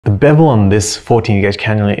The bevel on this 14 gauge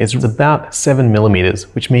cannula is about 7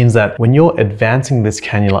 millimeters, which means that when you're advancing this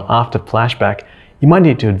cannula after flashback, you might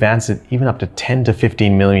need to advance it even up to 10 to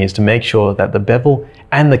 15 millimeters to make sure that the bevel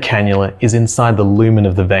and the cannula is inside the lumen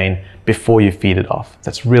of the vein before you feed it off.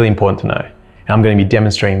 That's really important to know. And I'm going to be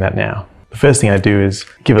demonstrating that now. The first thing I do is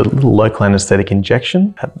give a little local anesthetic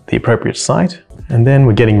injection at the appropriate site, and then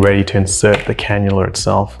we're getting ready to insert the cannula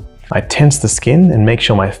itself. I tense the skin and make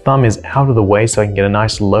sure my thumb is out of the way so I can get a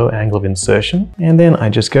nice low angle of insertion. And then I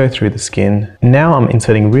just go through the skin. Now I'm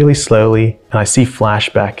inserting really slowly and I see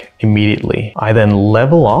flashback immediately. I then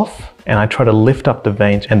level off and I try to lift up the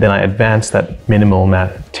vein, and then I advance that minimal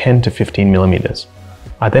amount, 10 to 15 millimeters.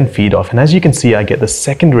 I then feed off, and as you can see, I get the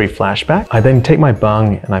secondary flashback. I then take my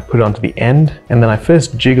bung and I put it onto the end, and then I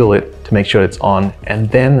first jiggle it to make sure it's on, and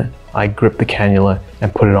then I grip the cannula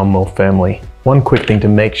and put it on more firmly. One quick thing to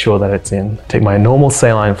make sure that it's in. Take my normal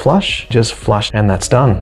saline flush, just flush, and that's done.